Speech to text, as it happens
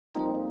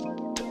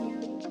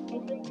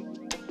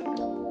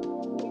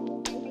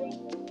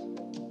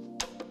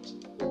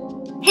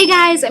Hey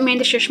guys,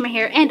 AmandaSushma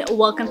here and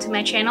welcome to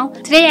my channel.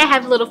 Today I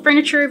have a little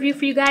furniture review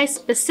for you guys,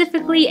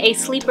 specifically a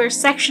sleeper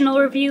sectional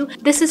review.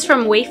 This is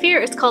from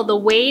Wayfair. It's called the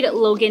Wade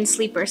Logan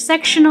Sleeper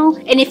Sectional,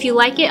 and if you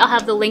like it, I'll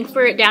have the link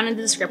for it down in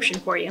the description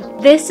for you.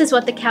 This is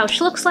what the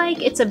couch looks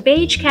like. It's a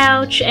beige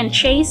couch and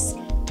chase.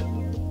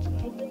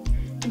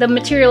 The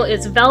material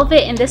is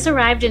velvet and this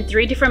arrived in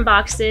 3 different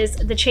boxes.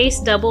 The chase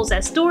doubles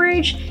as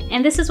storage,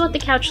 and this is what the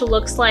couch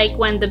looks like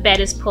when the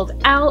bed is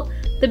pulled out.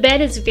 The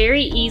bed is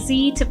very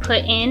easy to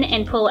put in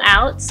and pull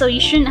out, so you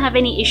shouldn't have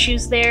any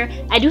issues there.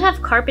 I do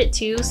have carpet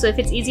too, so if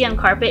it's easy on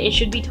carpet, it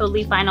should be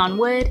totally fine on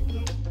wood.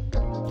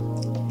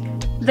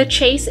 The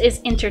chase is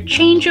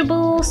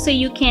interchangeable, so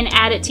you can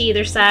add it to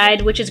either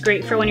side, which is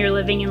great for when you're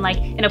living in like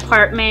an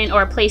apartment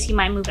or a place you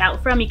might move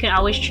out from. You can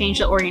always change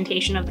the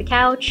orientation of the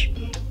couch.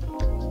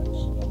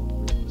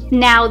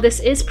 Now, this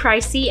is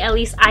pricey, at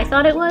least I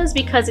thought it was,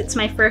 because it's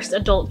my first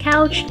adult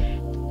couch.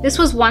 This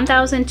was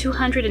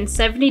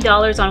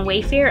 $1,270 on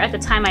Wayfair at the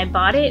time I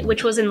bought it,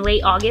 which was in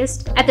late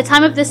August. At the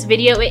time of this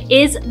video, it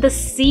is the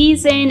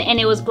season and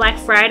it was Black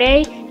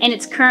Friday, and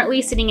it's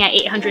currently sitting at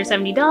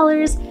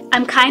 $870.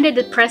 I'm kind of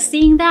depressed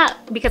seeing that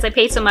because I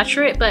paid so much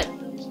for it, but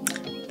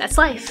that's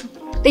life.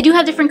 They do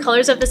have different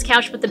colors of this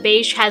couch, but the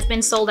beige has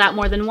been sold out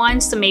more than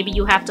once, so maybe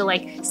you have to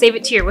like save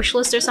it to your wish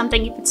list or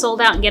something if it's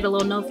sold out and get a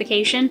little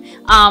notification.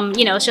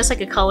 You know, it's just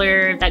like a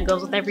color that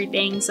goes with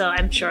everything, so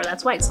I'm sure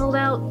that's why it's sold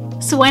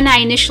out. So when I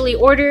initially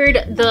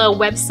ordered, the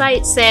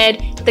website said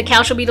the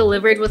couch will be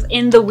delivered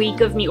within the week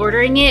of me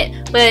ordering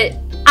it, but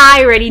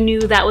I already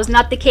knew that was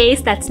not the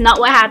case. That's not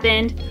what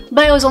happened,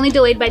 but it was only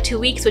delayed by 2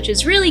 weeks, which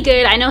is really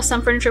good. I know some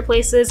furniture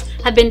places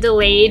have been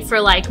delayed for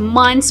like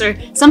months, or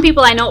some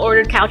people I know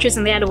ordered couches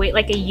and they had to wait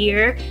like a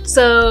year.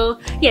 So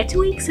yeah, 2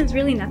 weeks is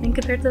really nothing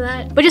compared to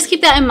that. But just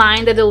keep that in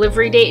mind. The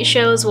delivery date it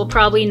shows will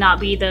probably not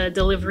be the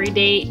delivery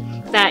date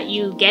that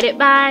you get it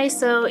by.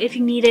 So if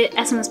you need it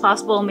as soon as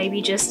possible,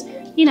 maybe just,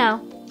 you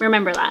know,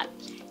 remember that.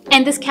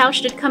 And this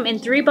couch did come in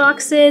 3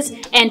 boxes,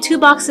 and 2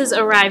 boxes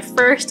arrived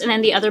first and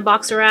then the other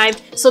box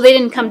arrived, so they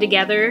didn't come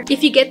together.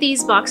 If you get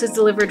these boxes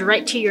delivered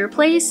right to your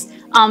place,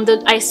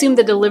 I assume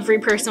the delivery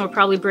person will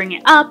probably bring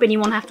it up and you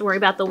won't have to worry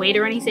about the weight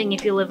or anything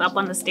if you live up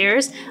on the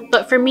stairs.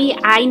 But for me,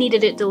 I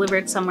needed it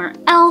delivered somewhere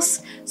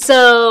else,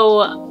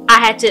 so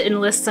I had to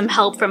enlist some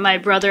help from my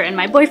brother and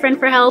my boyfriend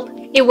for help.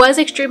 It was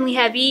extremely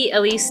heavy,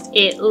 at least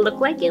it looked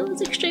like it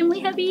was extremely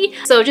heavy.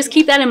 So just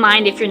keep that in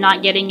mind if you're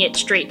not getting it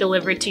straight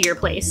delivered to your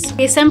place.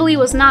 The assembly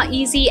was not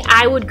easy.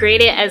 I would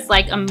grade it as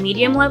like a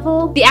medium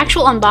level. The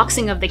actual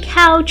unboxing of the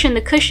couch and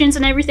the cushions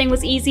and everything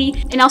was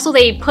easy. And also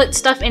they put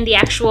stuff in the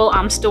actual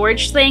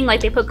storage thing, like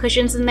they put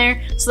cushions in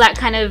there. So that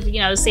kind of, you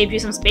know, saved you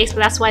some space,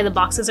 but that's why the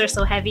boxes are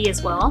so heavy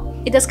as well.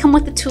 It does come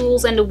with the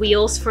tools and the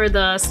wheels for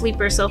the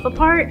sleeper sofa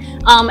part.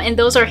 And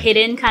those are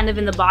hidden kind of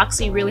in the box,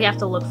 so you really have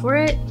to look for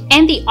it.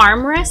 And the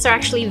armrests are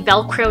actually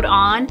velcroed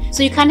on,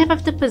 so you kind of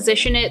have to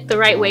position it the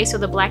right way so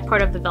the black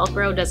part of the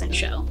velcro doesn't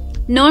show.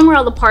 Knowing where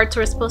all the parts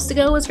were supposed to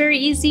go was very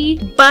easy,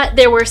 but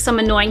there were some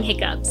annoying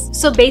hiccups.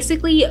 So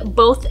basically,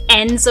 both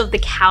ends of the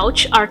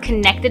couch are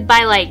connected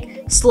by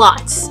like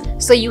slots.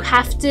 So you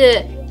have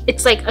to,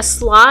 it's like a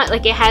slot,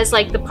 like it has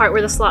like the part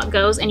where the slot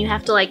goes, and you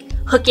have to like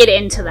hook it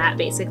into that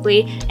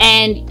basically.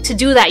 And to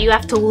do that, you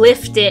have to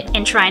lift it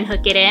and try and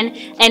hook it in.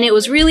 And it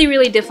was really,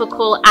 really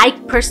difficult. I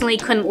personally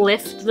couldn't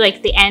lift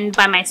like the end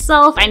by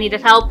myself. I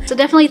needed help. So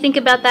definitely think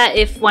about that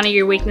if one of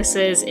your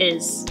weaknesses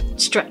is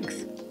strength.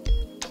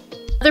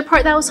 Other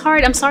part that was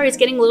hard, I'm sorry it's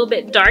getting a little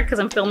bit dark because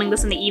I'm filming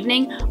this in the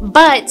evening,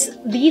 but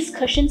these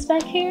cushions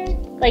back here,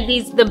 like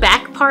the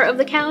back part of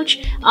the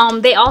couch,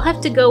 they all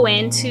have to go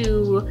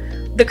into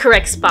the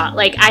correct spot.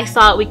 Like I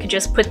thought we could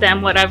just put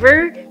them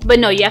whatever, but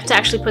no, you have to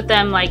actually put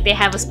them like they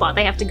have a spot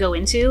they have to go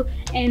into.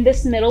 And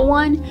this middle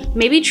one,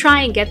 maybe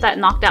try and get that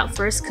knocked out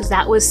first because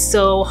that was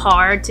so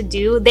hard to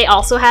do. They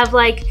also have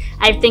like,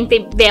 I think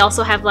they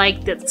also have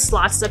like the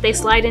slots that they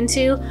slide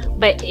into,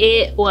 but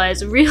it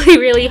was really,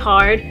 really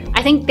hard.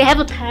 I think they have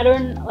a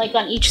pattern like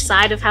on each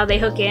side of how they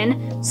hook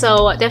in,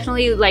 so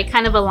definitely like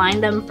kind of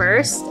align them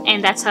first,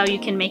 and that's how you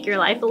can make your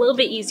life a little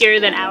bit easier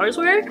than ours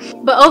were.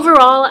 But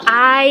overall,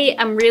 I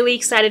am really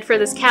excited for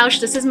this couch.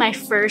 This is my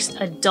first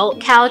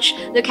adult couch.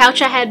 The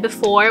couch I had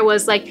before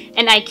was like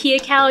an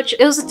IKEA couch.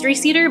 It was a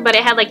 3-seater, but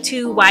it had like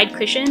 2 wide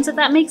cushions, if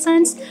that makes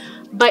sense.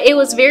 But it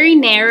was very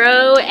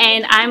narrow,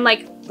 and I'm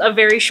like a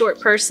very short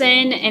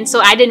person, and so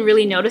I didn't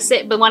really notice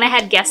it. But when I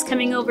had guests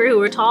coming over who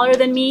were taller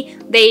than me,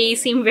 they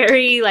seemed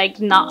very like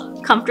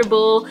not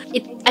comfortable.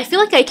 I feel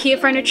like IKEA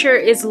furniture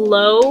is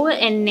low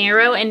and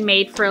narrow and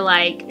made for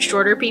like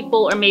shorter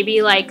people, or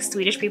maybe like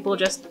Swedish people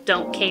just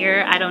don't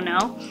care, I don't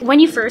know. When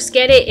you first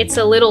get it, it's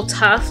a little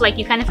tough, like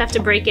you kind of have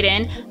to break it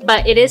in,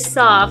 but it is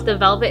soft. The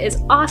velvet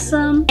is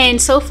awesome,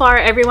 and so far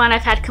everyone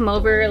I've had come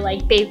over,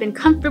 like they've been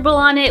comfortable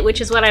on it,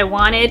 which is what I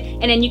wanted.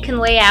 And then you can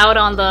lay out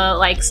on the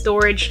like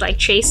storage like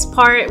chase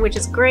part, which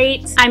is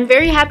great. I'm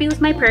very happy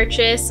with my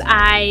purchase.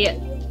 I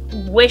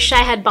wish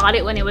I had bought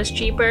it when it was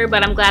cheaper,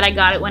 but I'm glad I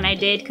got it when I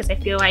did, because I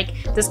feel like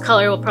this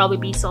color will probably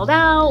be sold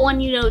out when,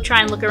 you know,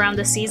 try and look around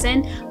the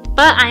season.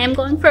 But I am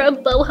going for a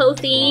boho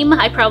theme.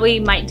 I probably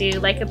might do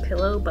like a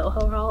pillow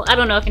boho haul. I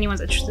don't know if anyone's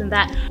interested in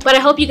that. But I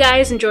hope you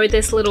guys enjoyed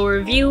this little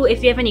review.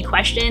 If you have any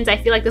questions, I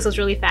feel like this was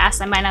really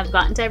fast. I might not have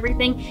gotten to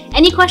everything.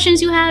 Any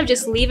questions you have,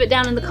 just leave it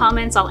down in the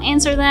comments. I'll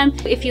answer them.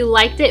 If you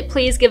liked it,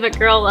 please give a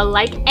girl a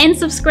like and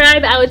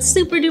subscribe. I would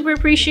super duper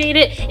appreciate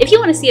it. If you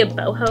want to see a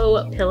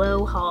boho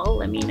pillow haul,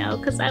 let me know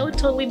because I would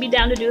totally be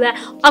down to do that.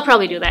 I'll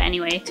probably do that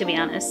anyway, to be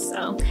honest.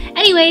 So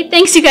anyway,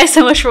 thanks you guys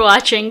so much for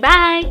watching.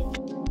 Bye!